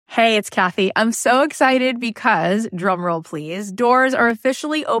Hey, it's Kathy. I'm so excited because, drumroll please, doors are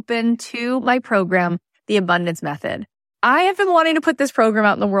officially open to my program, The Abundance Method. I have been wanting to put this program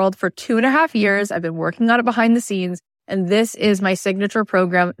out in the world for 2.5 years. I've been working on it behind the scenes, and this is my signature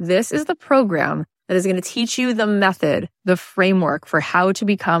program. This is the program that is going to teach you the method, the framework for how to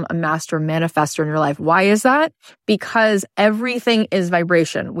become a master manifestor in your life. Why is that? Because everything is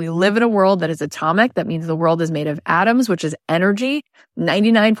vibration. We live in a world that is atomic. That means the world is made of atoms, which is energy.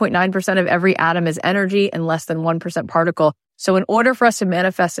 99.9% of every atom is energy and less than 1% particle. So in order for us to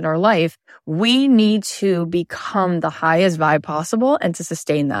manifest in our life, we need to become the highest vibe possible and to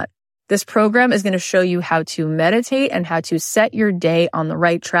sustain that. This program is going to show you how to meditate and how to set your day on the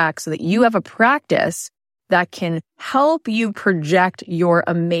right track so that you have a practice that can help you project your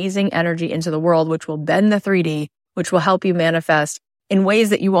amazing energy into the world, which will bend the 3D, which will help you manifest in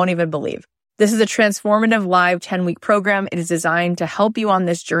ways that you won't even believe. This is a transformative live 10-week program. It is designed to help you on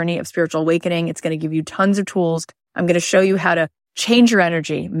this journey of spiritual awakening. It's going to give you tons of tools. I'm going to show you how to change your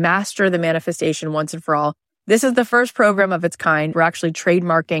energy, master the manifestation once and for all. This is the first program of its kind. We're actually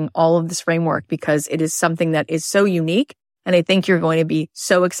trademarking all of this framework because it is something that is so unique, and I think you're going to be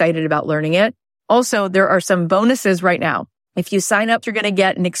so excited about learning it. Also, there are some bonuses right now. If you sign up, you're going to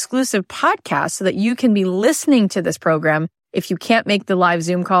get an exclusive podcast so that you can be listening to this program. If you can't make the live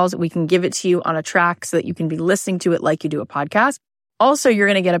Zoom calls, we can give it to you on a track so that you can be listening to it like you do a podcast. Also, you're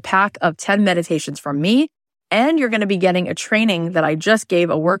going to get a pack of 10 meditations from me. And you're going to be getting a training that I just gave,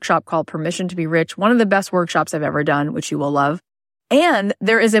 a workshop called Permission to be Rich, one of the best workshops I've ever done, which you will love. And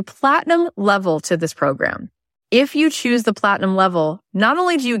there is a platinum level to this program. If you choose the platinum level, not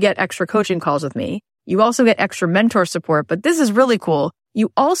only do you get extra coaching calls with me, you also get extra mentor support, but this is really cool. You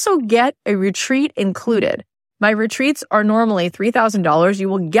also get a retreat included. My retreats are normally $3,000. You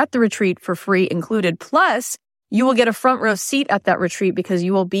will get the retreat for free included. Plus, you will get a front row seat at that retreat because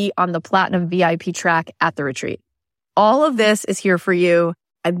you will be on the platinum VIP track at the retreat. All of this is here for you.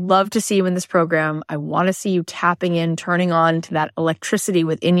 I'd love to see you in this program. I want to see you tapping in, turning on to that electricity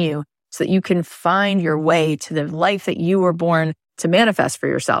within you so that you can find your way to the life that you were born to manifest for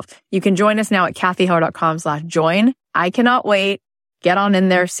yourself. You can join us now at kathyheller.com/join. I cannot wait. Get on in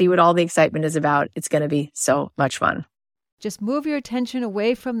there, see what all the excitement is about. It's going to be so much fun. Just move your attention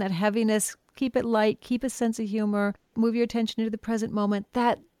away from that heaviness. Keep it light, keep a sense of humor, move your attention to the present moment.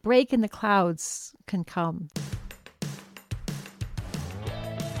 That break in the clouds can come.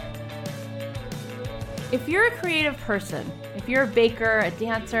 If you're a creative person, if you're a baker, a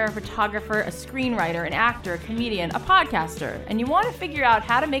dancer, a photographer, a screenwriter, an actor, a comedian, a podcaster, and you want to figure out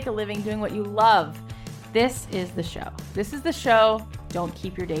how to make a living doing what you love, this is the show. This is the show. Don't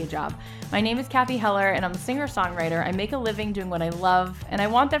keep your day job. My name is Kathy Heller, and I'm a singer-songwriter. I make a living doing what I love, and I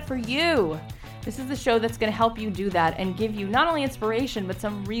want that for you. This is the show that's going to help you do that and give you not only inspiration, but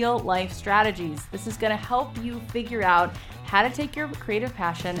some real-life strategies. This is going to help you figure out how to take your creative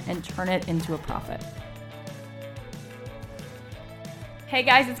passion and turn it into a profit. Hey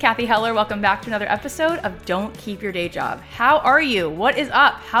guys, it's Kathy Heller. Welcome back to another episode of Don't Keep Your Day Job. How are you? What is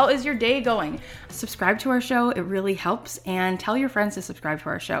up? How is your day going? Subscribe to our show. It really helps. And tell your friends to subscribe to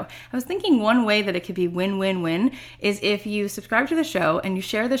our show. I was thinking one way that it could be win-win-win is if you subscribe to the show and you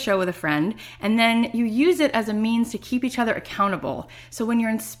share the show with a friend, and then you use it as a means to keep each other accountable. So when you're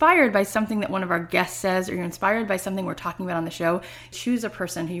inspired by something that one of our guests says, or you're inspired by something we're talking about on the show, choose a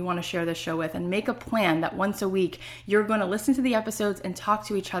person who you want to share the show with and make a plan that once a week you're going to listen to the episodes and talk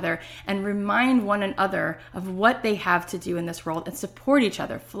to each other and remind one another of what they have to do in this world and support each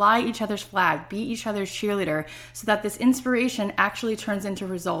other, fly each other's flag, be each other's cheerleader, so that this inspiration actually turns into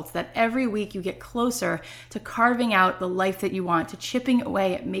results, that every week you get closer to carving out the life that you want, to chipping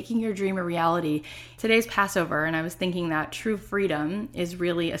away at making your dream a reality. Today's Passover, and I was thinking that true freedom is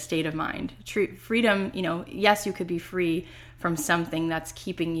really a state of mind. True freedom, yes, you could be free from something that's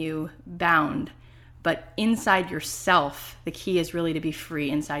keeping you bound, but inside yourself, the key is really to be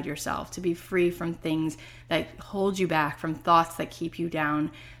free inside yourself, to be free from things that hold you back, from thoughts that keep you down.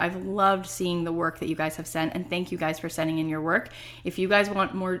 I've loved seeing the work that you guys have sent, and thank you guys for sending in your work. If you guys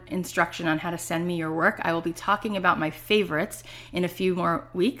want more instruction on how to send me your work, I will be talking about my favorites in a few more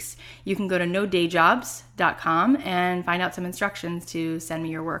weeks. You can go to nodayjobs.com and find out some instructions to send me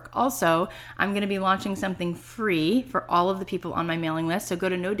your work. Also, I'm going to be launching something free for all of the people on my mailing list. So go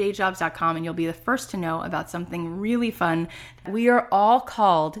to nodayjobs.com and you'll be the first to know about something really fun. We are all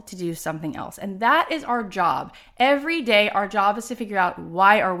called to do something else, and that is our job. Every day, our job is to figure out,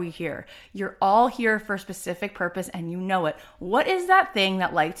 why are we here? You're all here for a specific purpose, and you know it. What is that thing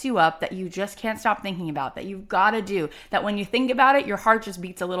that lights you up that you just can't stop thinking about, that you've got to do, that when you think about it, your heart just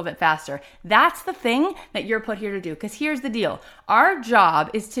beats a little bit faster? That's the thing that you're put here to do. Because here's the deal. Our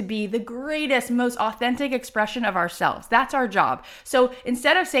job is to be the greatest, most authentic expression of ourselves. That's our job. So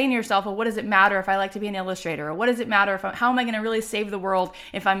instead of saying to yourself, well, what does it matter if I like to be an illustrator? Or what does it matter if how am I going to really save the world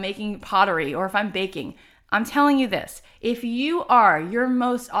if I'm making pottery or if I'm baking? I'm telling you this, if you are your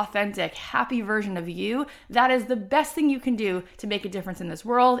most authentic, happy version of you, that is the best thing you can do to make a difference in this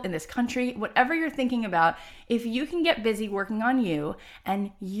world, in this country, whatever you're thinking about. If you can get busy working on you,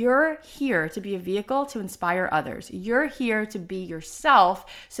 and you're here to be a vehicle to inspire others. You're here to be yourself,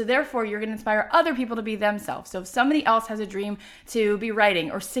 so therefore you're going to inspire other people to be themselves. So if somebody else has a dream to be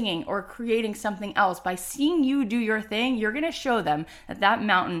writing or singing or creating something else, by seeing you do your thing, you're going to show them that that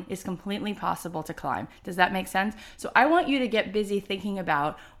mountain is completely possible to climb. Does that make sense? So I want you to get busy thinking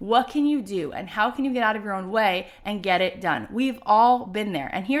about what can you do and how can you get out of your own way and get it done. We've all been there.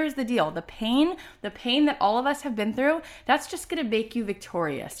 And here's the deal. The pain that all of us have been through, that's just going to make you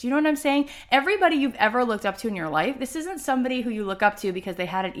victorious. You know what I'm saying? Everybody you've ever looked up to in your life, this isn't somebody who you look up to because they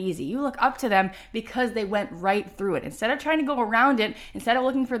had it easy. You look up to them because they went right through it. Instead of trying to go around it, instead of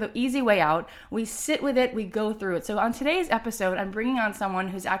looking for the easy way out, we sit with it, we go through it. So on today's episode, I'm bringing on someone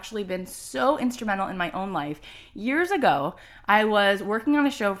who's actually been so instrumental in my own life. Years ago, I was working on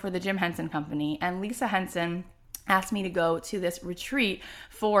a show for the Jim Henson Company, and Lisa Henson asked me to go to this retreat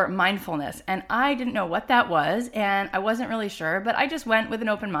for mindfulness. And I didn't know what that was, and I wasn't really sure, but I just went with an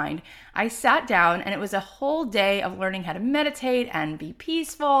open mind. I sat down, and it was a whole day of learning how to meditate and be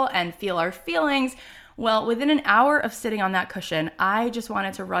peaceful and feel our feelings. Well, within an hour of sitting on that cushion, I just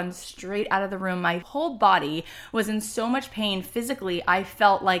wanted to run straight out of the room. My whole body was in so much pain physically. I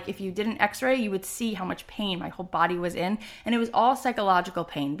felt like if you did an x-ray, you would see how much pain my whole body was in. And it was all psychological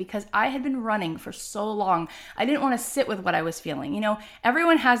pain because I had been running for so long. I didn't want to sit with what I was feeling. You know,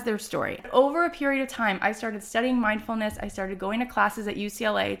 everyone has their story. Over a period of time, I started studying mindfulness. I started going to classes at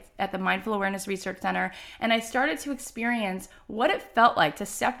UCLA at the Mindful Awareness Research Center. And I started to experience what it felt like to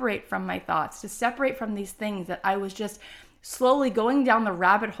separate from my thoughts, to separate from these things that I was just slowly going down the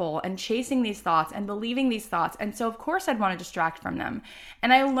rabbit hole and chasing these thoughts and believing these thoughts. And so of course I'd want to distract from them.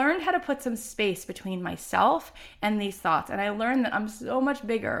 And I learned how to put some space between myself and these thoughts. And I learned that I'm so much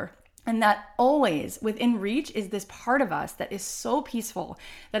bigger, and that always within reach is this part of us that is so peaceful,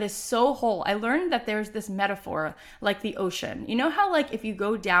 that is so whole. I learned that there's this metaphor like the ocean. You know how like if you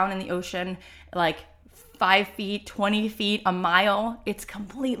go down in the ocean, like 5 feet, 20 feet, a mile, it's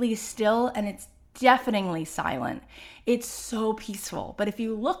completely still and it's deafeningly silent. It's so peaceful. But if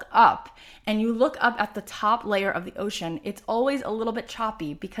you look up and you look up at the top layer of the ocean, it's always a little bit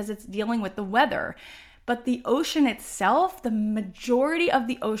choppy because it's dealing with the weather. But the ocean itself, the majority of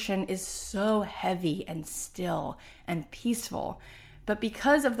the ocean is so heavy and still and peaceful. But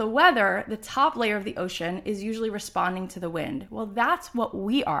because of the weather, the top layer of the ocean is usually responding to the wind. Well, that's what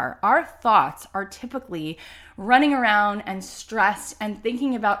we are. Our thoughts are typically running around and stressed and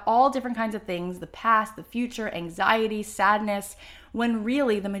thinking about all different kinds of things, the past, the future, anxiety, sadness, when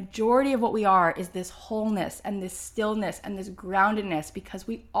really the majority of what we are is this wholeness and this stillness and this groundedness, because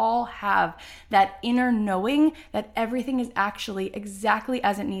we all have that inner knowing that everything is actually exactly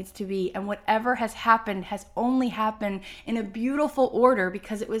as it needs to be. And whatever has happened has only happened in a beautiful order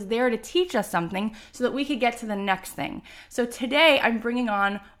because it was there to teach us something so that we could get to the next thing. So today I'm bringing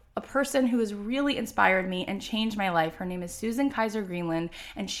on a person who has really inspired me and changed my life. Her name is Susan Kaiser Greenland,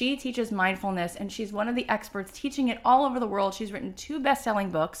 and she teaches mindfulness, and she's one of the experts teaching it all over the world. She's written 2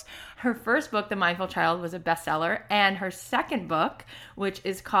 best-selling books. Her first book, The Mindful Child, was a bestseller, and her second book, which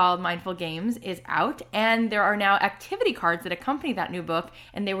is called Mindful Games, is out, and there are now activity cards that accompany that new book,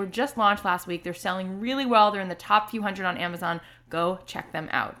 and they were just launched last week. They're selling really well. They're in the top few hundred on Amazon. Go check them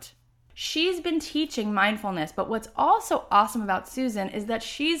out. She's been teaching mindfulness, but what's also awesome about Susan is that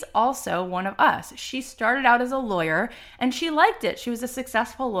she's also one of us. She started out as a lawyer and she liked it. She was a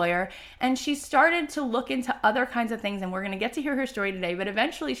successful lawyer and she started to look into other kinds of things, and we're going to get to hear her story today, but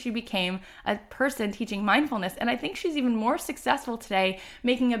eventually she became a person teaching mindfulness, and I think she's even more successful today,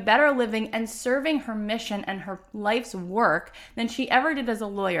 making a better living and serving her mission and her life's work than she ever did as a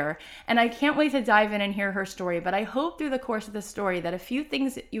lawyer. And I can't wait to dive in and hear her story, but I hope through the course of this story that a few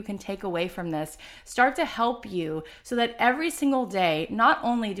things that you can take away away from this start to help you so that every single day, not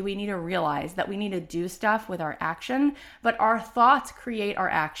only do we need to realize that we need to do stuff with our action, but our thoughts create our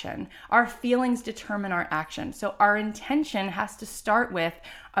action. Our feelings determine our action. So our intention has to start with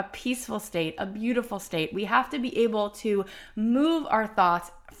a peaceful state, a beautiful state. We have to be able to move our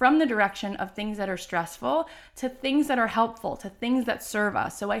thoughts from the direction of things that are stressful to things that are helpful, to things that serve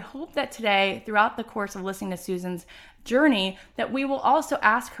us. So I hope that today, throughout the course of listening to Susan's journey, that we will also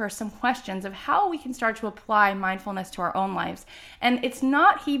ask her some questions of how we can start to apply mindfulness to our own lives. And it's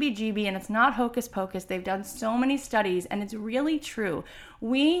not heebie-jeebie and it's not hocus pocus. They've done so many studies and it's really true.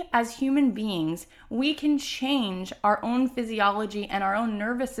 We as human beings, we can change our own physiology, and our own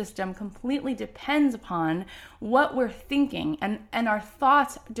nervous system completely depends upon what we're thinking, and our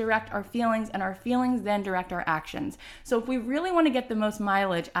thoughts direct our feelings, and our feelings then direct our actions. So if we really want to get the most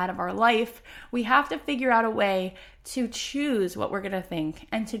mileage out of our life, we have to figure out a way to choose what we're going to think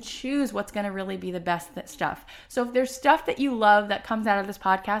and to choose what's going to really be the best stuff. So if there's stuff that you love that comes out of this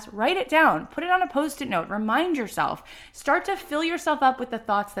podcast, write it down, put it on a Post-it note, remind yourself, start to fill yourself up with the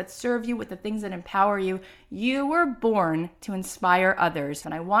thoughts that serve you, with the things that empower you. You were born to inspire others.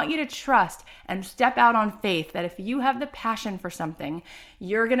 And I want you to trust and step out on faith that if you have the passion for something,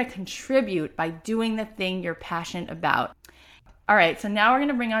 you're going to contribute by doing the thing you're passionate about. All right, so now we're going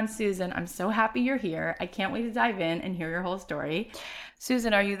to bring on Susan. I'm so happy you're here. I can't wait to dive in and hear your whole story.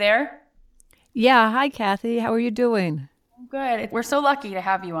 Susan, are you there? Yeah. Hi, Kathy. How are you doing? Good. We're so lucky to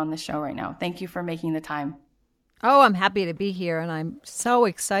have you on the show right now. Thank you for making the time. Oh, I'm happy to be here, and I'm so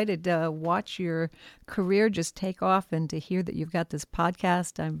excited to watch your career just take off and to hear that you've got this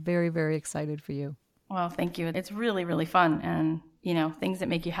podcast. I'm very, very excited for you. Well, thank you. It's really, really fun. And, things that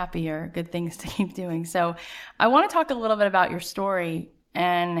make you happy are good things to keep doing. So I want to talk a little bit about your story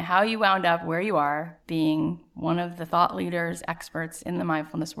and how you wound up where you are, being one of the thought leaders, experts in the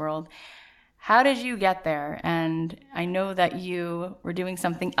mindfulness world. How did you get there? And I know that you were doing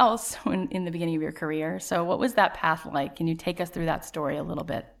something else in the beginning of your career. So what was that path like? Can you take us through that story a little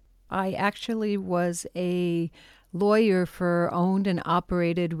bit? I actually was a lawyer for owned and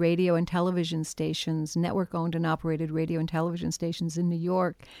operated radio and television stations, network owned and operated radio and television stations in New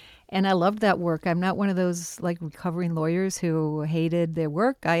York. And I loved that work. I'm not one of those recovering lawyers who hated their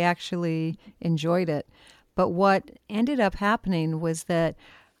work. I actually enjoyed it. But what ended up happening was that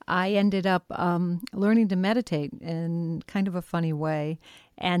I ended up learning to meditate in kind of a funny way,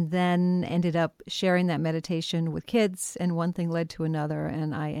 and then ended up sharing that meditation with kids, and one thing led to another,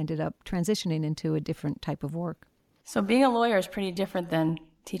 and I ended up transitioning into a different type of work. So being a lawyer is pretty different than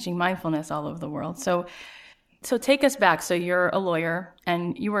teaching mindfulness all over the world. So take us back. So you're a lawyer,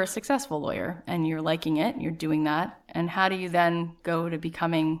 and you were a successful lawyer, and you're liking it, you're doing that. And how do you then go to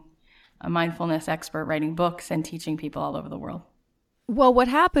becoming a mindfulness expert, writing books and teaching people all over the world? Well, what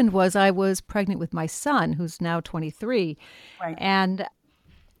happened was I was pregnant with my son, who's now 23. Right. And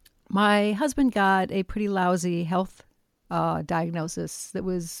my husband got a pretty lousy health diagnosis that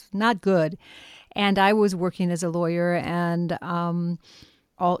was not good. And I was working as a lawyer, and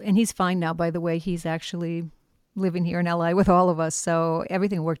he's fine now, by the way. He's actually living here in LA with all of us, so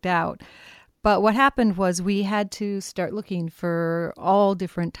everything worked out. But what happened was we had to start looking for all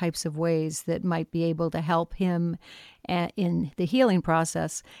different types of ways that might be able to help him in the healing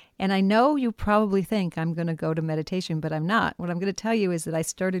process. And I know you probably think I'm going to go to meditation, but I'm not. What I'm going to tell you is that I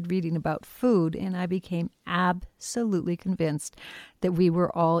started reading about food, and I became absolutely convinced that we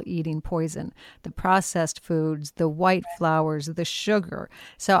were all eating poison. The processed foods, the white flours, the sugar.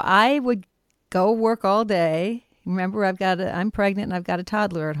 So I would go work all day. Remember, I'm pregnant and I've got a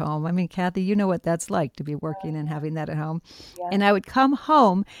toddler at home. I mean, Kathy, you know what that's like to be working and having that at home. Yeah. And I would come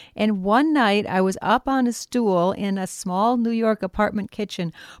home, and one night I was up on a stool in a small New York apartment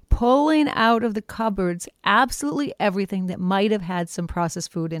kitchen, pulling out of the cupboards absolutely everything that might have had some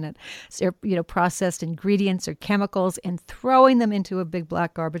processed food in it, so, processed ingredients or chemicals, and throwing them into a big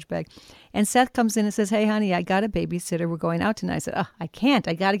black garbage bag. And Seth comes in and says, "Hey, honey, I got a babysitter. We're going out tonight." I said, "Oh, I can't.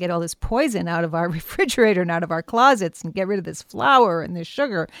 I got to get all this poison out of our refrigerator and out of our closets and get rid of this flour and this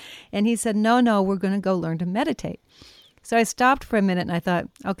sugar." And he said, no, we're going to go learn to meditate. So I stopped for a minute and I thought,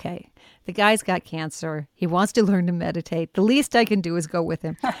 okay, the guy's got cancer. He wants to learn to meditate. The least I can do is go with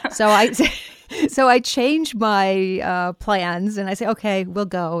him. So I changed my plans, and I say, okay, we'll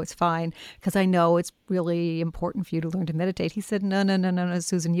go. It's fine, because I know it's really important for you to learn to meditate. He said, no,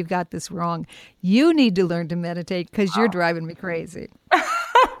 Susan, you've got this wrong. You need to learn to meditate because you're driving me crazy.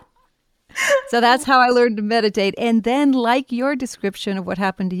 So that's how I learned to meditate. And then, like your description of what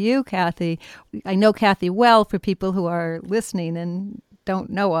happened to you, Kathy, I know Kathy well for people who are listening, and don't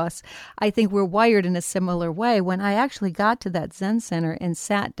know us, I think we're wired in a similar way. When I actually got to that Zen center and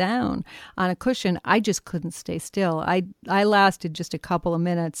sat down on a cushion, I just couldn't stay still. I lasted just a couple of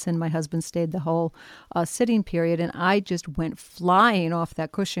minutes, and my husband stayed the whole sitting period, and I just went flying off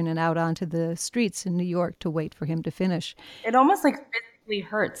that cushion and out onto the streets in New York to wait for him to finish. It almost like physically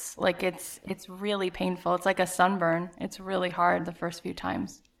hurts. Like it's really painful. It's like a sunburn. It's really hard the first few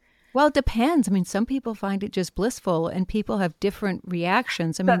times. Well, it depends. I mean, some people find it just blissful, and people have different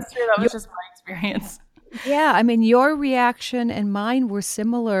reactions. I mean, That's true. That was just my experience. yeah, I mean, your reaction and mine were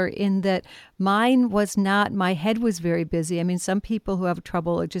similar in that mine was not, my head was very busy. I mean, some people who have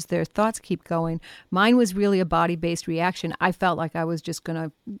trouble, just their thoughts keep going. Mine was really a body-based reaction. I felt like I was just going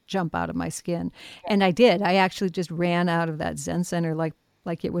to jump out of my skin. And I did. I actually just ran out of that Zen center like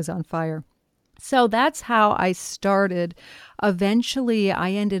it was on fire. So that's how I started. Eventually,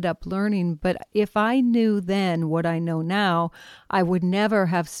 I ended up learning, but if I knew then what I know now, I would never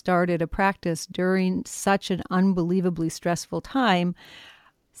have started a practice during such an unbelievably stressful time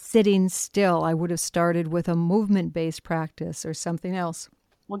sitting still. I would have started with a movement-based practice or something else.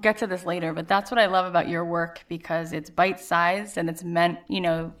 We'll get to this later, but that's what I love about your work, because it's bite-sized and it's meant,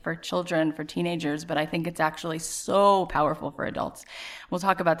 for children, for teenagers, but I think it's actually so powerful for adults. We'll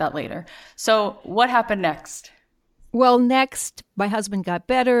talk about that later. So what happened next? Well, next, my husband got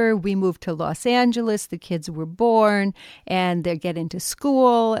better. We moved to Los Angeles. The kids were born and they get into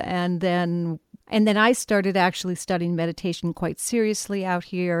school. And then I started actually studying meditation quite seriously out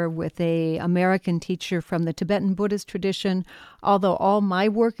here with an American teacher from the Tibetan Buddhist tradition. Although all my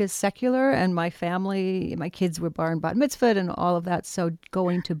work is secular and my family, my kids were bar and bat mitzvahed and all of that. So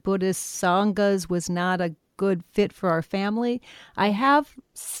going to Buddhist sanghas was not a good fit for our family. I have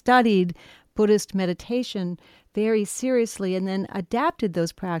studied Buddhist meditation very seriously and then adapted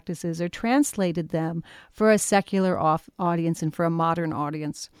those practices or translated them for a secular audience and for a modern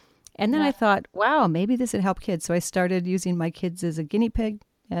audience. And then I thought, wow, maybe this would help kids. So I started using my kids as a guinea pig,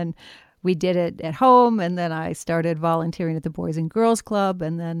 and we did it at home. And then I started volunteering at the Boys and Girls Club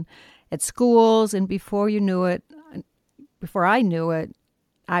and then at schools. And before I knew it,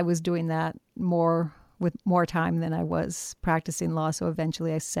 I was doing that with more time than I was practicing law. So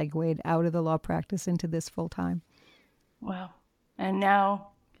eventually I segued out of the law practice into this full time. Wow. And now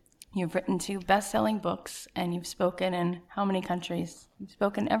you've written 2 best-selling books, and you've spoken in how many countries? You've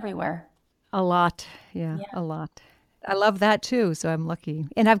spoken everywhere. A lot. Yeah, a lot. I love that too, so I'm lucky.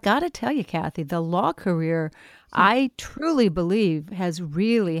 And I've got to tell you, Kathy, the law career, I truly believe has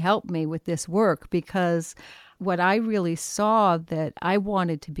really helped me with this work, because what I really saw that I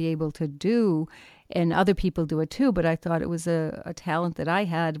wanted to be able to do, and other people do it too, but I thought it was a talent that I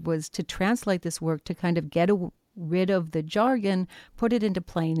had, was to translate this work to kind of get rid of the jargon, put it into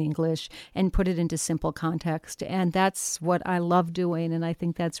plain English, and put it into simple context. And that's what I love doing. And I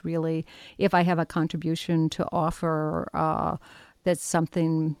think that's really, if I have a contribution to offer that's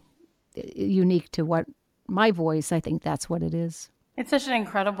something unique to what my voice, I think that's what it is. It's such an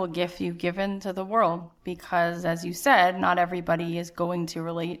incredible gift you've given to the world, because, as you said, not everybody is going to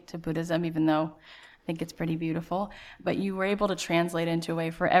relate to Buddhism, even though I think it's pretty beautiful. But you were able to translate into a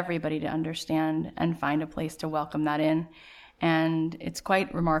way for everybody to understand and find a place to welcome that in. And it's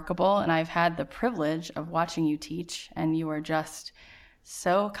quite remarkable. And I've had the privilege of watching you teach, and you are just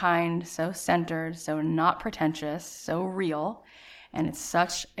so kind, so centered, so not pretentious, so real. And it's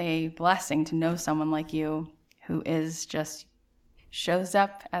such a blessing to know someone like you who is just shows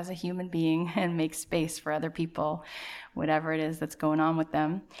up as a human being and makes space for other people, whatever it is that's going on with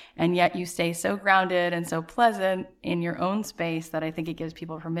them. And yet you stay so grounded and so pleasant in your own space that I think it gives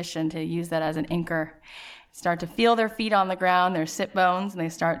people permission to use that as an anchor, start to feel their feet on the ground, their sit bones, and they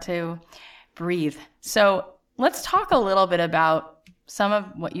start to breathe. So let's talk a little bit about some of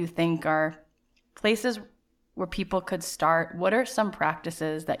what you think are places where people could start. What are some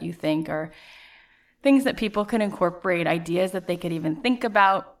practices that you think are things that people can incorporate, ideas that they could even think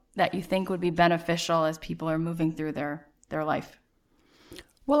about that you think would be beneficial as people are moving through their life?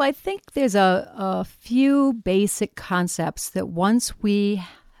 Well, I think there's a few basic concepts that once we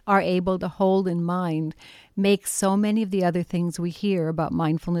are able to hold in mind, make so many of the other things we hear about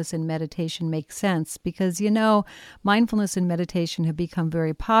mindfulness and meditation make sense. Because, mindfulness and meditation have become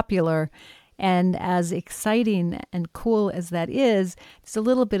very popular. And as exciting and cool as that is, it's a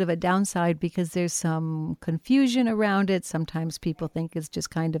little bit of a downside because there's some confusion around it. Sometimes people think it's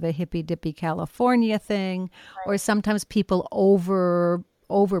just kind of a hippy-dippy California thing, or sometimes people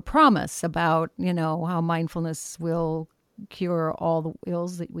over-promise about, how mindfulness will cure all the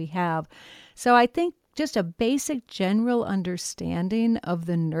ills that we have. So I think just a basic general understanding of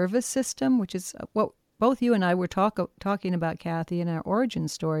the nervous system, which is what both you and I were talking about, Kathy, in our origin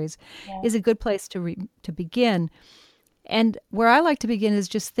stories, is a good place to begin. And where I like to begin is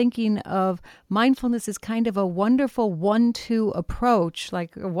just thinking of mindfulness as kind of a wonderful 1-2 approach,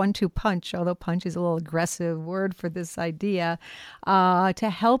 like a 1-2 punch, although punch is a little aggressive word for this idea, to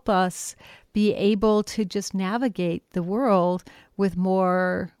help us be able to just navigate the world with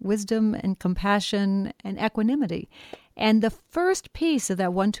more wisdom and compassion and equanimity. And the first piece of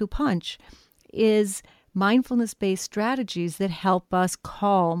that 1-2 punch is mindfulness-based strategies that help us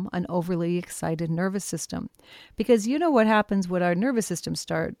calm an overly excited nervous system. Because you know what happens when our nervous systems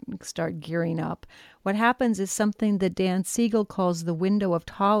start gearing up. What happens is something that Dan Siegel calls the window of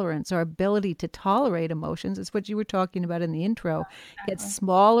tolerance, our ability to tolerate emotions. It's what you were talking about in the intro. Gets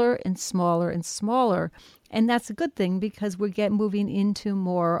smaller and smaller and smaller. And that's a good thing because we get moving into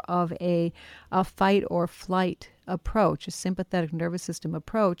more of a fight or flight approach, a sympathetic nervous system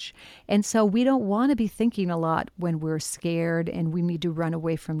approach. And so we don't want to be thinking a lot when we're scared and we need to run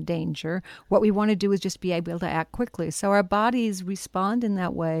away from danger. What we want to do is just be able to act quickly. So our bodies respond in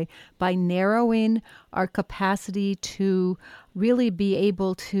that way by narrowing our capacity to really be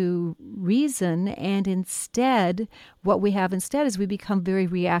able to reason. And instead, what we have instead is we become very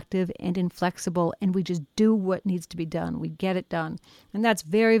reactive and inflexible, and we just do what needs to be done. We get it done. And that's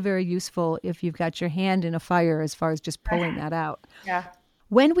very, very useful if you've got your hand in a fire as far as just pulling that out. Yeah.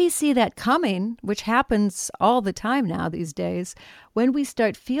 When we see that coming, which happens all the time now these days, when we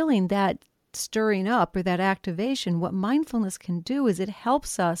start feeling that stirring up or that activation, what mindfulness can do is it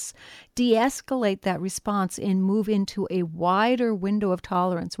helps us de-escalate that response and move into a wider window of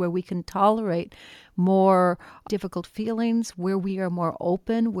tolerance where we can tolerate more difficult feelings, where we are more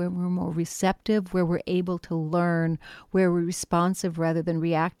open, where we're more receptive, where we're able to learn, where we're responsive rather than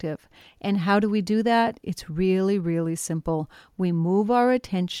reactive. And how do we do that? It's really, really simple. We move our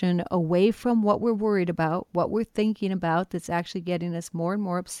attention away from what we're worried about, what we're thinking about that's actually getting us more and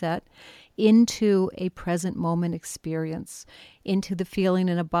more upset, into a present moment experience, into the feeling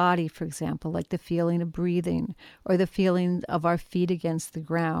in a body, for example, like the feeling of breathing or the feeling of our feet against the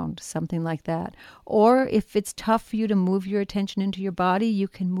ground, something like that. Or if it's tough for you to move your attention into your body, you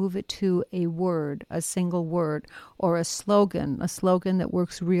can move it to a word, a single word, or a slogan. A slogan that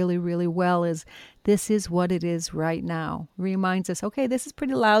works really, really well is, "This is what it is right now." Reminds us, okay, this is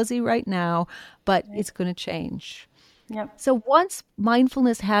pretty lousy right now, but it's going to change. Yep. So once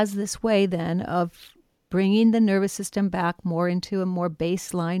mindfulness has this way then of bringing the nervous system back more into a more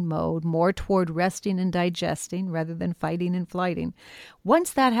baseline mode, more toward resting and digesting rather than fighting and flighting,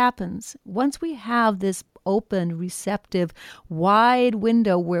 once that happens, once we have this open, receptive, wide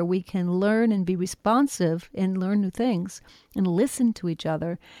window where we can learn and be responsive and learn new things and listen to each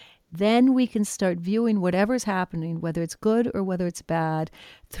other, then we can start viewing whatever's happening, whether it's good or whether it's bad,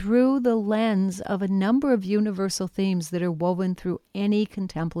 through the lens of a number of universal themes that are woven through any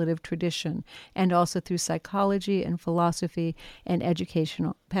contemplative tradition, and also through psychology and philosophy and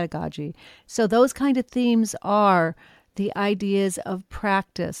educational pedagogy. So those kind of themes are the ideas of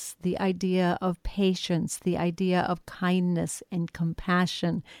practice, the idea of patience, the idea of kindness and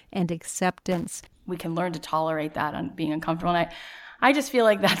compassion and acceptance. We can learn to tolerate that on being uncomfortable. And I just feel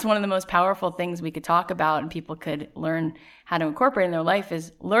like that's one of the most powerful things we could talk about and people could learn how to incorporate in their life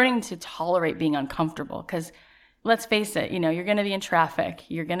is learning to tolerate being uncomfortable. Because let's face it, you're going to be in traffic.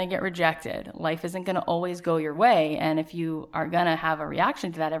 You're going to get rejected. Life isn't going to always go your way. And if you are going to have a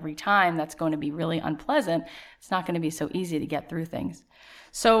reaction to that every time, that's going to be really unpleasant. It's not going to be so easy to get through things.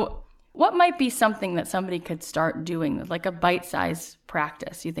 So what might be something that somebody could start doing, like a bite-sized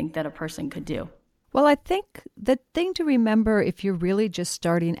practice you think that a person could do? Well, I think the thing to remember if you're really just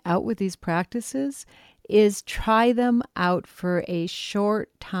starting out with these practices is try them out for a short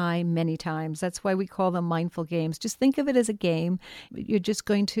time, many times. That's why we call them mindful games. Just think of it as a game. You're just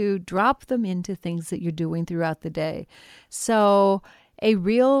going to drop them into things that you're doing throughout the day. So a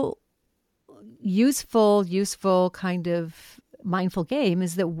real useful kind of mindful game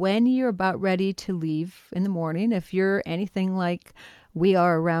is that when you're about ready to leave in the morning, if you're anything like we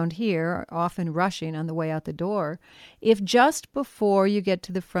are around here, often rushing on the way out the door, if just before you get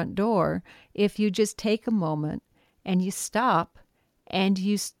to the front door, if you just take a moment and you stop and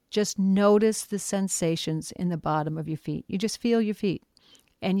you just notice the sensations in the bottom of your feet. You just feel your feet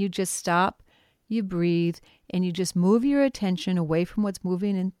and you just stop, you breathe, and you just move your attention away from what's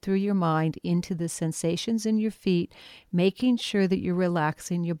moving in through your mind into the sensations in your feet, making sure that you're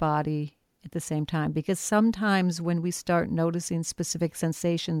relaxing your body at the same time. Because sometimes when we start noticing specific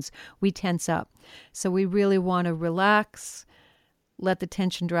sensations, we tense up. So we really want to relax, let the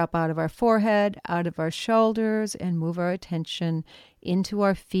tension drop out of our forehead, out of our shoulders, and move our attention into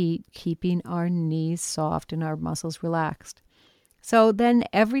our feet, keeping our knees soft and our muscles relaxed. So then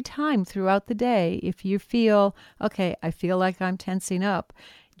every time throughout the day, if you feel, okay, I feel like I'm tensing up,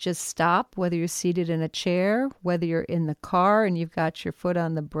 just stop, whether you're seated in a chair, whether you're in the car and you've got your foot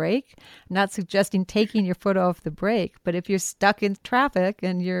on the brake. I'm not suggesting taking your foot off the brake, but if you're stuck in traffic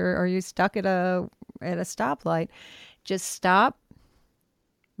and you're stuck at a stoplight, just stop,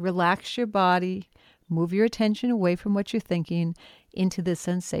 relax your body, move your attention away from what you're thinking into the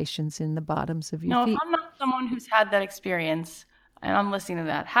sensations in the bottoms of your feet. If I'm not someone who's had that experience and I'm listening to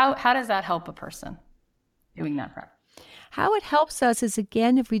that, how does that help a person doing that practice? How it helps us is,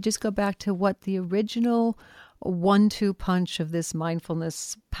 again, if we just go back to what the original 1-2 punch of this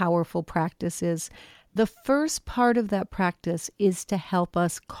mindfulness powerful practice is, the first part of that practice is to help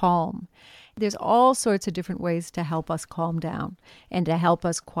us calm. There's all sorts of different ways to help us calm down and to help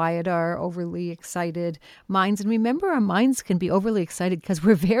us quiet our overly excited minds. And remember, our minds can be overly excited because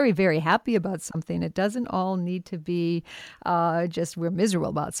we're very, very happy about something. It doesn't all need to be just we're miserable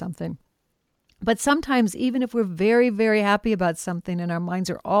about something. But sometimes, even if we're very, very happy about something and our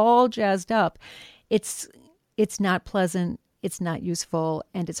minds are all jazzed up, it's not pleasant, it's not useful,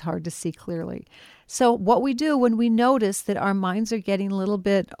 and it's hard to see clearly. So what we do when we notice that our minds are getting a little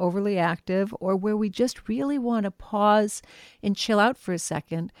bit overly active, or where we just really want to pause and chill out for a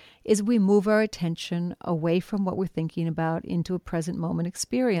second, is we move our attention away from what we're thinking about into a present moment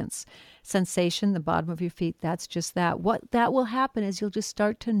experience. Sensation, the bottom of your feet, that's just that. What that will happen is you'll just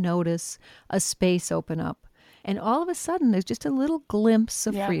start to notice a space open up. And all of a sudden, there's just a little glimpse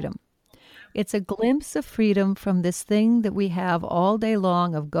of freedom. It's a glimpse of freedom from this thing that we have all day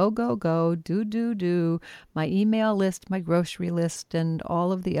long of go, go, go, do, do, do, my email list, my grocery list, and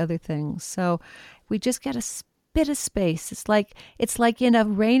all of the other things. So we just get a bit of space. It's like in a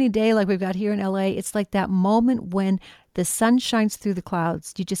rainy day like we've got here in LA, it's like that moment when the sun shines through the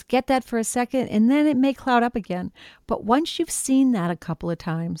clouds. You just get that for a second, and then it may cloud up again. But once you've seen that a couple of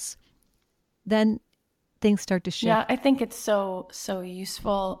times, then things start to shift. Yeah, I think it's so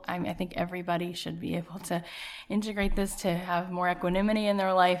useful. I think everybody should be able to integrate this to have more equanimity in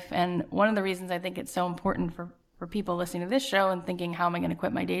their life. And one of the reasons I think it's so important for people listening to this show and thinking, how am I going to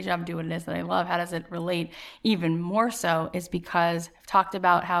quit my day job, do what it is that I love? How does it relate even more so is because I've talked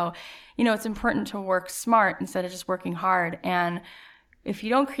about how, it's important to work smart instead of just working hard. And if you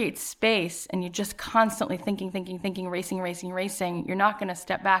don't create space and you're just constantly thinking, racing, you're not going to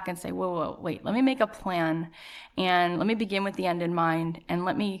step back and say, whoa, wait, let me make a plan and let me begin with the end in mind and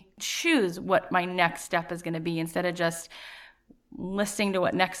let me choose what my next step is going to be instead of just listening to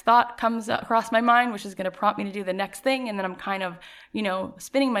what next thought comes across my mind, which is going to prompt me to do the next thing. And then I'm kind of,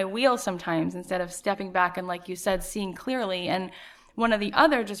 spinning my wheels sometimes instead of stepping back and, like you said, seeing clearly. And one of the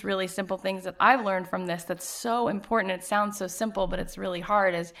other just really simple things that I've learned from this that's so important, it sounds so simple, but it's really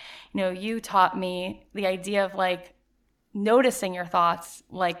hard, is, you taught me the idea of like noticing your thoughts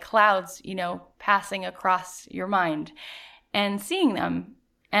like clouds, passing across your mind and seeing them.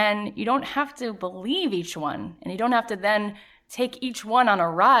 And you don't have to believe each one, and you don't have to then take each one on a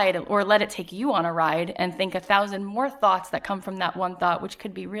ride or let it take you on a ride and think 1,000 more thoughts that come from that one thought, which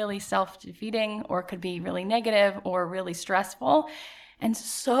could be really self-defeating or could be really negative or really stressful. And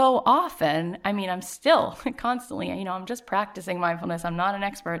so often, I'm still constantly, I'm just practicing mindfulness. I'm not an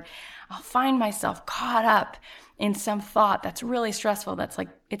expert. I'll find myself caught up in some thought that's really stressful. It's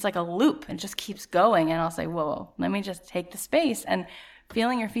like a loop and just keeps going. And I'll say, whoa, let me just take the space. And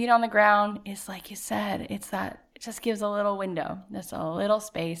feeling your feet on the ground is, like you said, it just gives a little window, just a little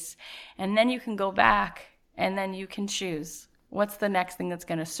space. And then you can go back and then you can choose what's the next thing that's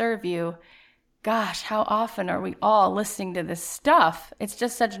going to serve you. Gosh, how often are we all listening to this stuff? It's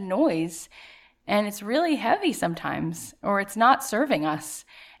just such noise, and it's really heavy sometimes, or it's not serving us,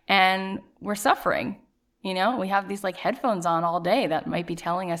 and we're suffering. We have these like headphones on all day that might be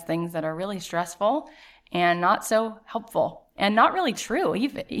telling us things that are really stressful and not so helpful and not really true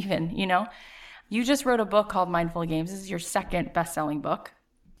even. You just wrote a book called Mindful Games. This is your second best-selling book.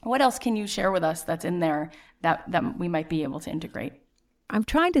 What else can you share with us that's in there that we might be able to integrate? I'm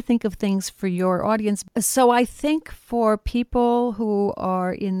trying to think of things for your audience. So I think for people who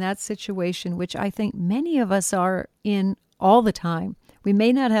are in that situation, which I think many of us are in all the time, we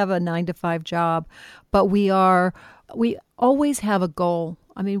may not have a 9-to-5 job, but we always have a goal.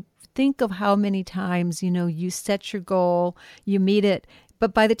 Think of how many times, you set your goal, you meet it,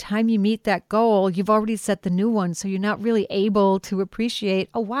 but by the time you meet that goal, you've already set the new one. So you're not really able to appreciate,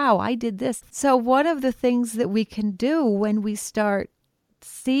 oh, wow, I did this. So one of the things that we can do when we start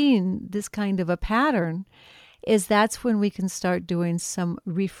seeing this kind of a pattern is that's when we can start doing some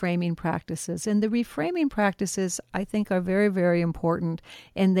reframing practices. And the reframing practices, I think, are very, very important.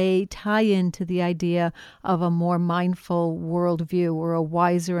 And they tie into the idea of a more mindful worldview, or a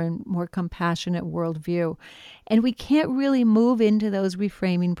wiser and more compassionate worldview. And we can't really move into those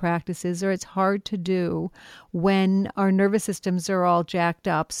reframing practices, or it's hard to do when our nervous systems are all jacked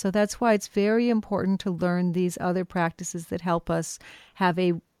up. So that's why it's very important to learn these other practices that help us have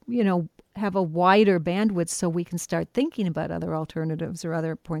a wider bandwidth, so we can start thinking about other alternatives or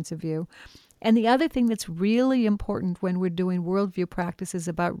other points of view. And the other thing that's really important when we're doing worldview practices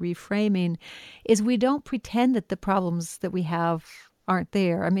about reframing is we don't pretend that the problems that we have aren't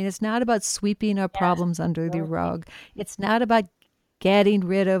there. I mean, it's not about sweeping our problems under the rug. It's not about getting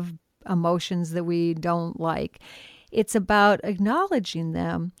rid of emotions that we don't like. It's about acknowledging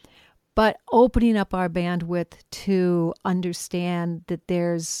them, but opening up our bandwidth to understand that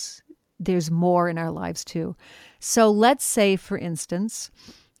there's more in our lives too. So let's say, for instance,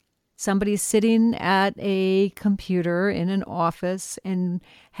 somebody's sitting at a computer in an office and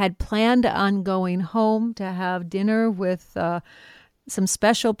had planned on going home to have dinner with some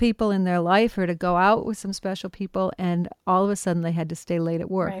special people in their life, or to go out with some special people, and all of a sudden they had to stay late at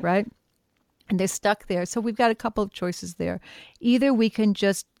work, right? And they're stuck there. So we've got a couple of choices there. Either we can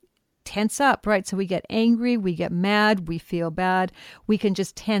just tense up, right? So we get angry, we get mad, we feel bad. We can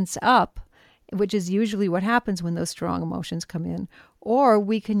just tense up, which is usually what happens when those strong emotions come in. Or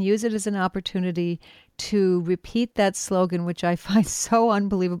we can use it as an opportunity to repeat that slogan, which I find so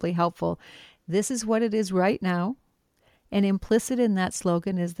unbelievably helpful. This is what it is right now. And implicit in that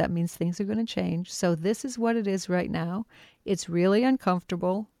slogan is that means things are going to change. So this is what it is right now. It's really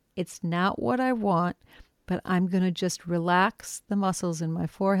uncomfortable. It's not what I want, but I'm going to just relax the muscles in my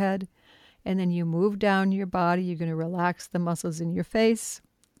forehead. And then you move down your body. You're going to relax the muscles in your face,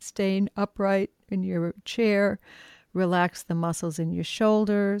 staying upright in your chair. Relax the muscles in your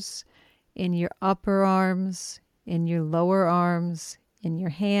shoulders, in your upper arms, in your lower arms, in your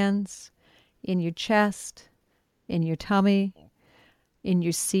hands, in your chest, in your tummy, in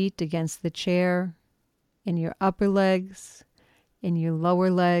your seat against the chair, in your upper legs, in your lower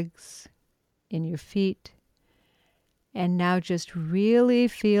legs, in your feet. And now just really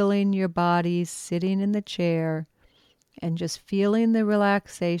feeling your body sitting in the chair and just feeling the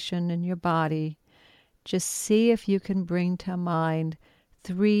relaxation in your body. Just see if you can bring to mind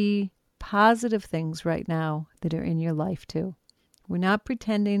 3 positive things right now that are in your life too. We're not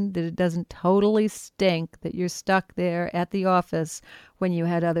pretending that it doesn't totally stink that you're stuck there at the office when you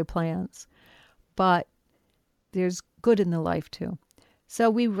had other plans. But there's good in the life too. So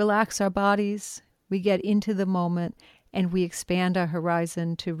we relax our bodies, we get into the moment, and we expand our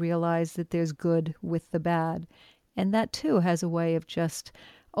horizon to realize that there's good with the bad. And that too has a way of just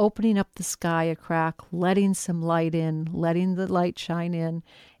opening up the sky a crack, letting some light in, letting the light shine in.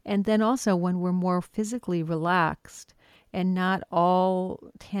 And then also when we're more physically relaxed and not all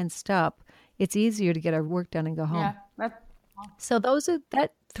tensed up, it's easier to get our work done and go home. Yeah, so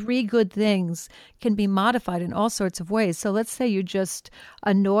that 3 good things can be modified in all sorts of ways. So let's say you're just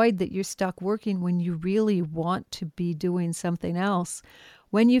annoyed that you're stuck working when you really want to be doing something else.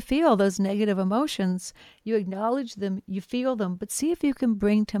 When you feel those negative emotions, you acknowledge them, you feel them, but see if you can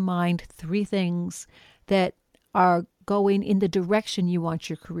bring to mind 3 things that are going in the direction you want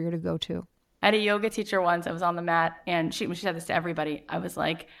your career to go to. I had a yoga teacher once. I was on the mat, and she said this to everybody. I was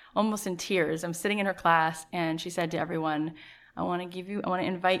like almost in tears. I'm sitting in her class, and she said to everyone, I want to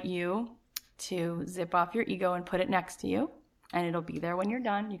invite you to zip off your ego and put it next to you, and it'll be there when you're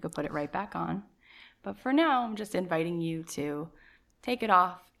done. You can put it right back on. But for now, I'm just inviting you to take it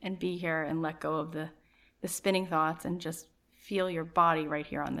off and be here and let go of the spinning thoughts and just feel your body right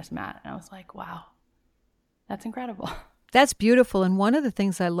here on this mat. And I was like, wow, that's incredible. That's beautiful. And one of the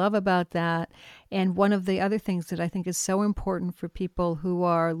things I love about that, and one of the other things that I think is so important for people who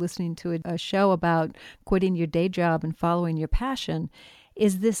are listening to a show about quitting your day job and following your passion,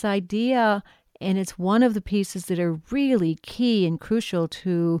 is this idea, and it's one of the pieces that are really key and crucial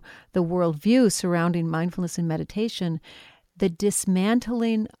to the worldview surrounding mindfulness and meditation, the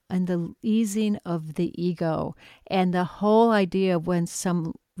dismantling and the easing of the ego, and the whole idea of when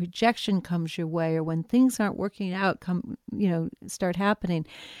some rejection comes your way or when things aren't working out, start happening.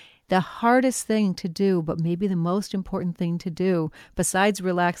 The hardest thing to do, but maybe the most important thing to do, besides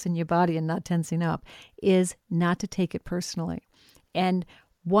relaxing your body and not tensing up, is not to take it personally. And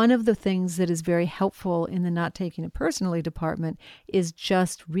one of the things that is very helpful in the not taking it personally department is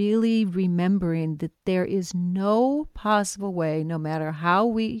just really remembering that there is no possible way, no matter how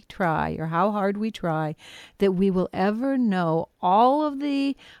we try or how hard we try, that we will ever know all of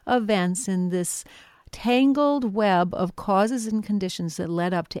the events in this tangled web of causes and conditions that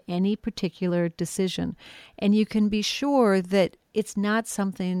led up to any particular decision. And you can be sure that it's not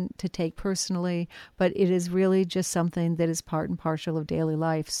something to take personally, but it is really just something that is part and parcel of daily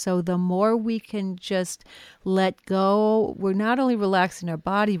life. So the more we can just let go, we're not only relaxing our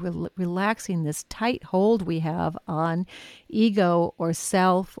body, we're relaxing this tight hold we have on ego or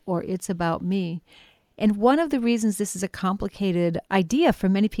self or it's about me. And one of the reasons this is a complicated idea for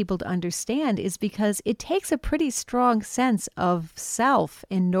many people to understand is because it takes a pretty strong sense of self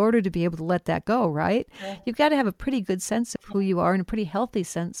in order to be able to let that go, right? Yeah. You've got to have a pretty good sense of who you are and a pretty healthy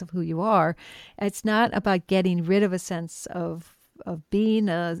sense of who you are. It's not about getting rid of a sense of being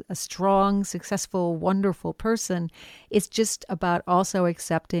a strong, successful, wonderful person. It's just about also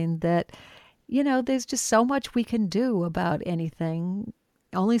accepting that, there's just so much we can do about anything.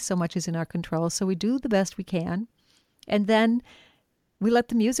 Only so much is in our control, so we do the best we can. And then we let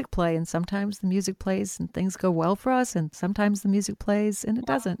the music play, and sometimes the music plays and things go well for us, and sometimes the music plays and it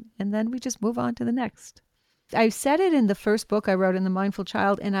doesn't. And then we just move on to the next. I said it in the first book I wrote in The Mindful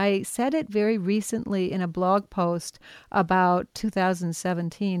Child, and I said it very recently in a blog post about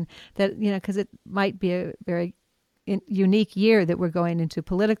 2017, that, because it might be a very unique year that we're going into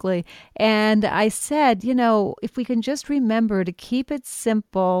politically. And I said, if we can just remember to keep it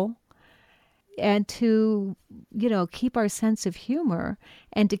simple and to, keep our sense of humor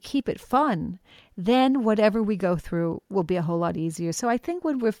and to keep it fun, then whatever we go through will be a whole lot easier. So I think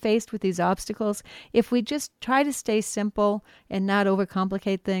when we're faced with these obstacles, if we just try to stay simple and not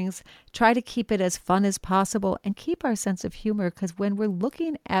overcomplicate things, try to keep it as fun as possible and keep our sense of humor, because when we're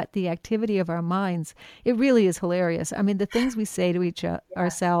looking at the activity of our minds, it really is hilarious. I mean, the things we say to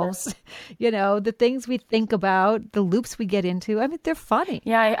ourselves, the things we think about, the loops we get into, I mean, they're funny.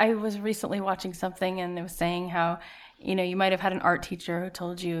 Yeah, I was recently watching something and it was saying how you might have had an art teacher who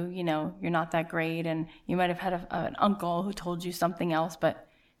told you, you're not that great. And you might have had an uncle who told you something else, but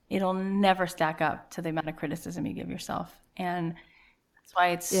it'll never stack up to the amount of criticism you give yourself. And that's why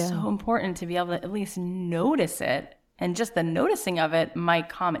it's so important to be able to at least notice it. And just the noticing of it might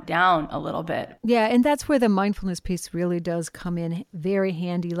calm it down a little bit. Yeah, and that's where the mindfulness piece really does come in very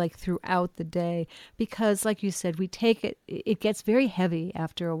handy, like throughout the day. Because like you said, we take it gets very heavy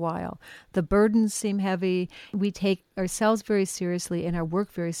after a while. The burdens seem heavy. We take ourselves very seriously and our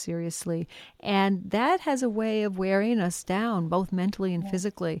work very seriously. And that has a way of wearing us down, both mentally and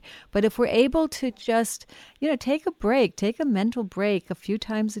physically. But if we're able to just, take a break, take a mental break a few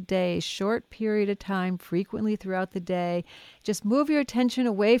times a day, short period of time, frequently throughout the day, just move your attention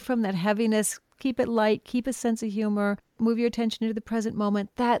away from that heaviness, keep it light, keep a sense of humor, move your attention into the present moment,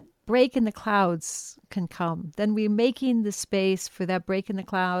 that break in the clouds can come. Then we're making the space for that break in the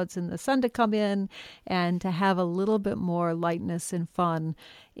clouds and the sun to come in and to have a little bit more lightness and fun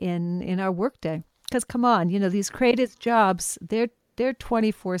in our workday. Because come on, these creative jobs, they're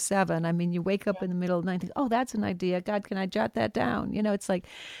 24/7. I mean, you wake up in the middle of the night and think, oh, that's an idea. God, can I jot that down? It's like,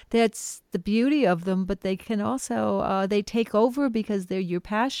 that's the beauty of them, but they can also, they take over because they're your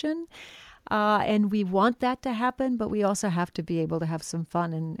passion. And we want that to happen, but we also have to be able to have some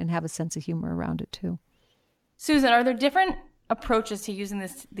fun and have a sense of humor around it too. Susan, are there different approaches to using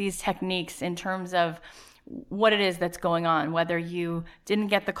these techniques in terms of what it is that's going on, whether you didn't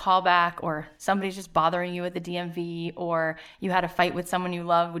get the call back or somebody's just bothering you at the DMV or you had a fight with someone you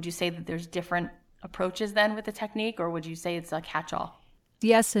love? Would you say that there's different approaches then with the technique, or would you say it's a catch-all?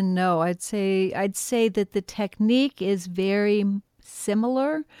 Yes and no. I'd say that the technique is very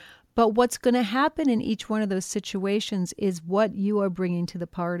similar, but what's going to happen in each one of those situations is what you are bringing to the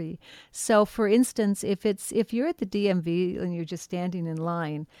party. So for instance, if you're at the DMV and you're just standing in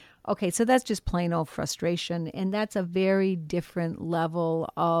line, okay, so that's just plain old frustration, and that's a very different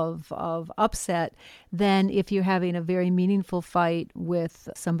level of upset than if you're having a very meaningful fight with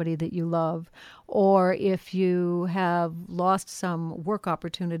somebody that you love, or if you have lost some work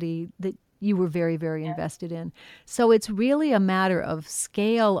opportunity that you were very, very invested in. So it's really a matter of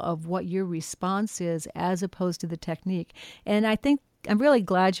scale of what your response is as opposed to the technique. And I think I'm really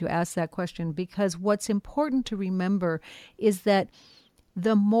glad you asked that question, because what's important to remember is that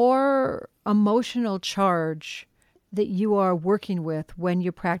the more emotional charge that you are working with when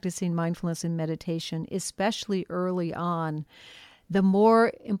you're practicing mindfulness and meditation, especially early on, the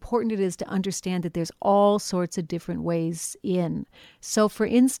more important it is to understand that there's all sorts of different ways in. So for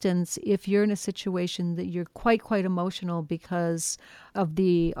instance, if you're in a situation that you're quite emotional because of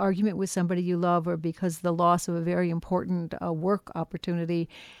the argument with somebody you love or because of the loss of a very important work opportunity,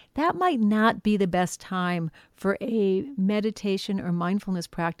 that might not be the best time for a meditation or mindfulness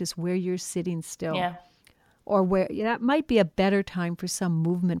practice where you're sitting still. Yeah. or where that might be a better time for some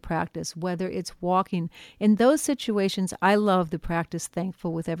movement practice, whether it's walking. In those situations, I love the practice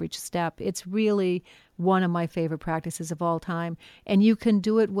thankful with every step. It's really one of my favorite practices of all time. And you can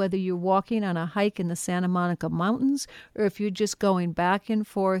do it whether you're walking on a hike in the Santa Monica Mountains or if you're just going back and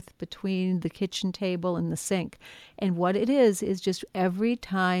forth between the kitchen table and the sink. And what it is just every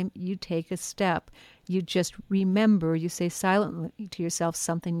time you take a step, you just remember, you say silently to yourself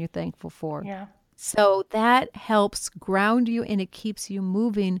something you're thankful for. Yeah. So that helps ground you and it keeps you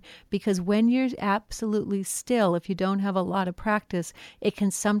moving, because when you're absolutely still, if you don't have a lot of practice, it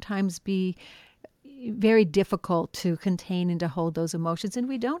can sometimes be very difficult to contain and to hold those emotions, and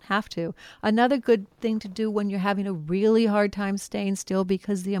we don't have to. Another good thing to do when you're having a really hard time staying still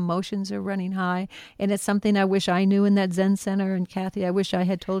because the emotions are running high, and it's something I wish I knew in that Zen center, and Kathy, I wish I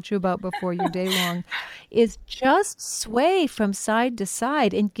had told you about before your day long, is just sway from side to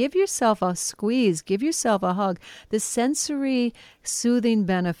side and give yourself a squeeze, give yourself a hug. The sensory soothing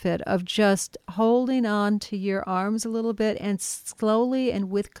benefit of just holding on to your arms a little bit and slowly and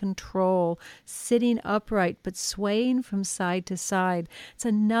with control sitting upright but swaying from side to side. It's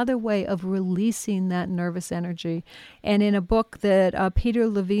another way of releasing that nervous energy. And in a book that Peter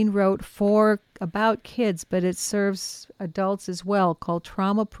Levine wrote about kids, but it serves adults as well, called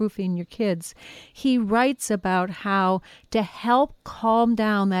Trauma Proofing Your Kids, he writes about how to help calm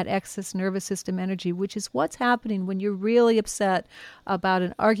down that excess nervous system energy, which is what's happening when you're really upset about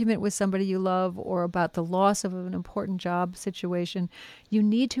an argument with somebody you love or about the loss of an important job situation. You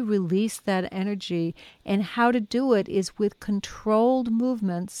need to release that energy, and how to do it is with controlled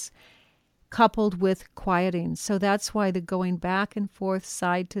movements coupled with quieting. So that's why the going back and forth,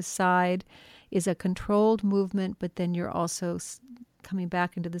 side to side, is a controlled movement, but then you're also coming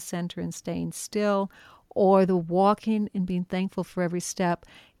back into the center and staying still. Or the walking and being thankful for every step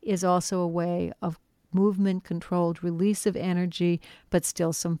is also a way of movement, controlled release of energy, but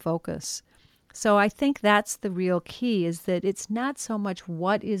still some focus. So I think that's the real key, is that it's not so much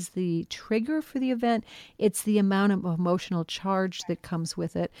what is the trigger for the event, it's the amount of emotional charge that comes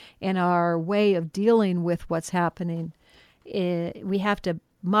with it and our way of dealing with what's happening. We have to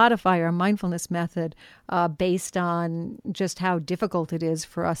modify our mindfulness method based on just how difficult it is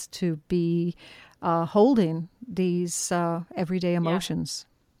for us to be holding these everyday emotions.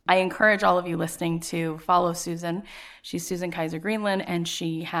 I encourage all of you listening to follow Susan. She's Susan Kaiser Greenland, and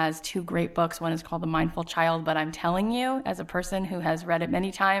she has 2 great books. One is called The Mindful Child, but I'm telling you, as a person who has read it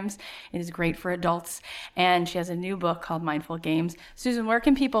many times, it is great for adults. And she has a new book called Mindful Games. Susan, where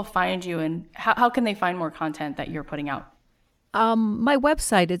can people find you, and how can they find more content that you're putting out? My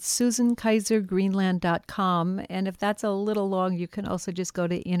website, it's susankaisergreenland.com. And if that's a little long, you can also just go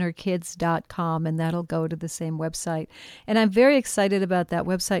to innerkids.com, and that'll go to the same website. And I'm very excited about that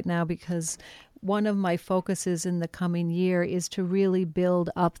website now, because one of my focuses in the coming year is to really build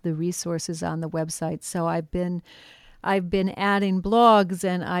up the resources on the website. So I've been adding blogs,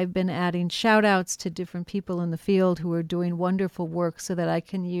 and I've been adding shout outs to different people in the field who are doing wonderful work, so that I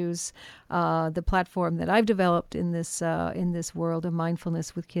can use the platform that I've developed in this world of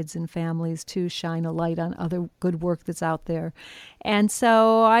mindfulness with kids and families to shine a light on other good work that's out there. And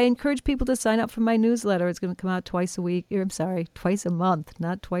so I encourage people to sign up for my newsletter. It's going to come out twice a month,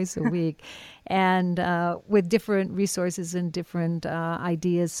 not twice a week, and with different resources and different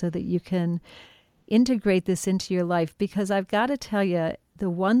ideas so that you can integrate this into your life. Because I've got to tell you, the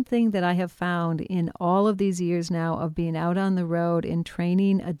one thing that I have found in all of these years now of being out on the road and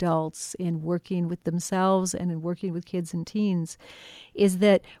training adults in working with themselves and in working with kids and teens is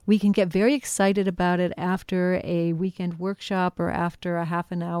that we can get very excited about it after a weekend workshop or after a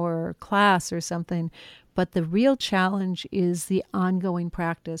half an hour class or something. But the real challenge is the ongoing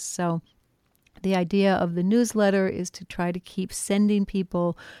practice. So the idea of the newsletter is to try to keep sending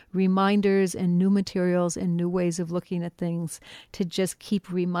people reminders and new materials and new ways of looking at things, to just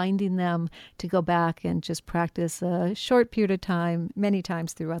keep reminding them to go back and just practice a short period of time, many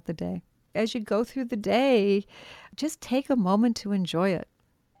times throughout the day. As you go through the day, just take a moment to enjoy it.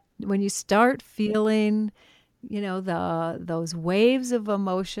 When you start feeling, those waves of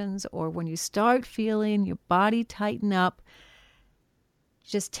emotions, or when you start feeling your body tighten up,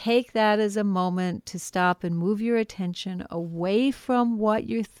 just take that as a moment to stop and move your attention away from what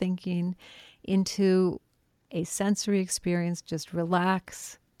you're thinking into a sensory experience. Just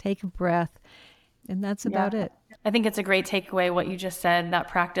relax, take a breath, and that's about it. I think it's a great takeaway, what you just said. That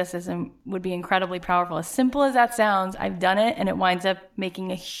practice would be incredibly powerful. As simple as that sounds, I've done it and it winds up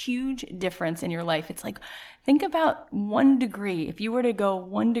making a huge difference in your life. It's like, think about 1 degree. If you were to go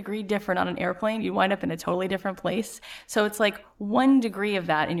 1 degree different on an airplane, you wind up in a totally different place. So it's like 1 degree of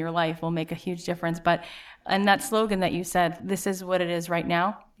that in your life will make a huge difference. And that slogan that you said, this is what it is right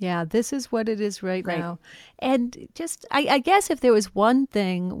now. Yeah, this is what it is right now. And just, I guess if there was one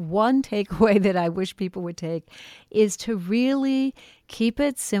takeaway that I wish people would take is to really keep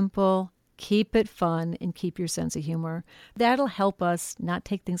it simple, keep it fun, and keep your sense of humor. That'll help us not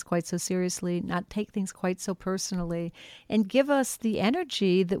take things quite so seriously, not take things quite so personally, and give us the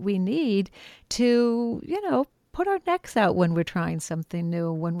energy that we need to, put our necks out when we're trying something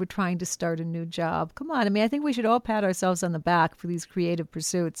new, when we're trying to start a new job. Come on. I mean, I think we should all pat ourselves on the back for these creative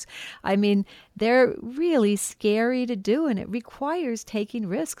pursuits. I mean, they're really scary to do, and it requires taking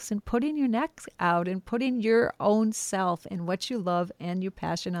risks and putting your necks out and putting your own self and what you love and your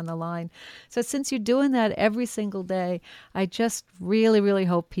passion on the line. So since you're doing that every single day, I just really, really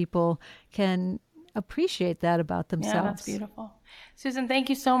hope people can appreciate that about themselves. Yeah, that's beautiful. Susan, thank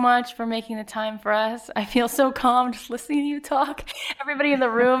you so much for making the time for us. I feel so calm just listening to you talk. Everybody in the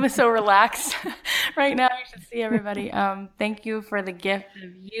room is so relaxed right now. You should see everybody. Thank you for the gift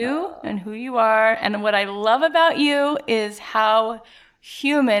of you and who you are. And what I love about you is how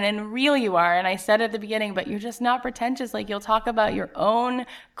human and real you are. And I said at the beginning, but you're just not pretentious. Like, you'll talk about your own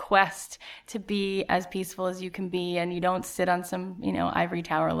quest to be as peaceful as you can be. And you don't sit on some, ivory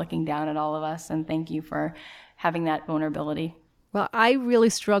tower looking down at all of us. And thank you for having that vulnerability. Well, I really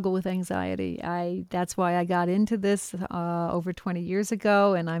struggle with anxiety. That's why I got into this over 20 years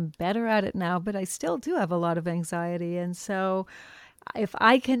ago, and I'm better at it now, but I still do have a lot of anxiety. And so if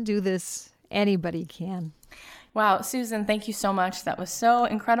I can do this, anybody can. Wow, Susan, thank you so much. That was so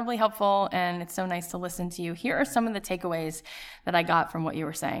incredibly helpful, and it's so nice to listen to you. Here are some of the takeaways that I got from what you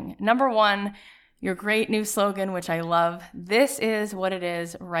were saying. Number 1, your great new slogan, which I love. This is what it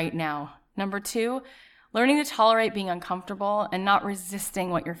is right now. Number 2, learning to tolerate being uncomfortable and not resisting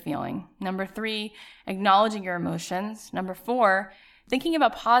what you're feeling. Number 3, acknowledging your emotions. Number 4, thinking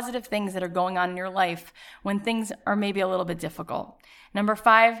about positive things that are going on in your life when things are maybe a little bit difficult. Number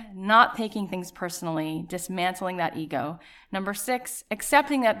 5, not taking things personally, dismantling that ego. Number 6,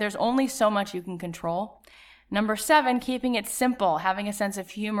 accepting that there's only so much you can control. Number 7, keeping it simple, having a sense of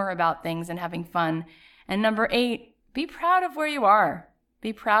humor about things and having fun. And number 8, be proud of where you are.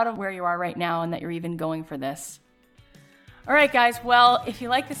 Be proud of where you are right now and that you're even going for this. All right, guys. Well, if you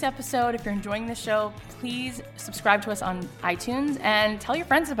like this episode, if you're enjoying the show, please subscribe to us on iTunes and tell your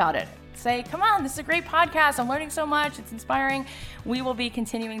friends about it. Say, come on, this is a great podcast. I'm learning so much. It's inspiring. We will be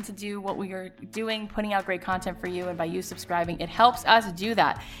continuing to do what we are doing, putting out great content for you. And by you subscribing, it helps us do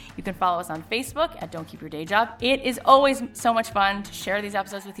that. You can follow us on Facebook at Don't Keep Your Day Job. It is always so much fun to share these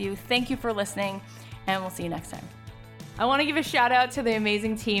episodes with you. Thank you for listening, and we'll see you next time. I want to give a shout out to the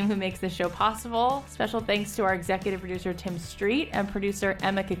amazing team who makes this show possible. Special thanks to our executive producer, Tim Street, and producer,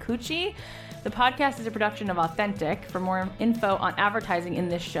 Emma Kikuchi. The podcast is a production of Authentic. For more info on advertising in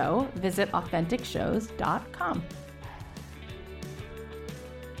this show, visit AuthenticShows.com.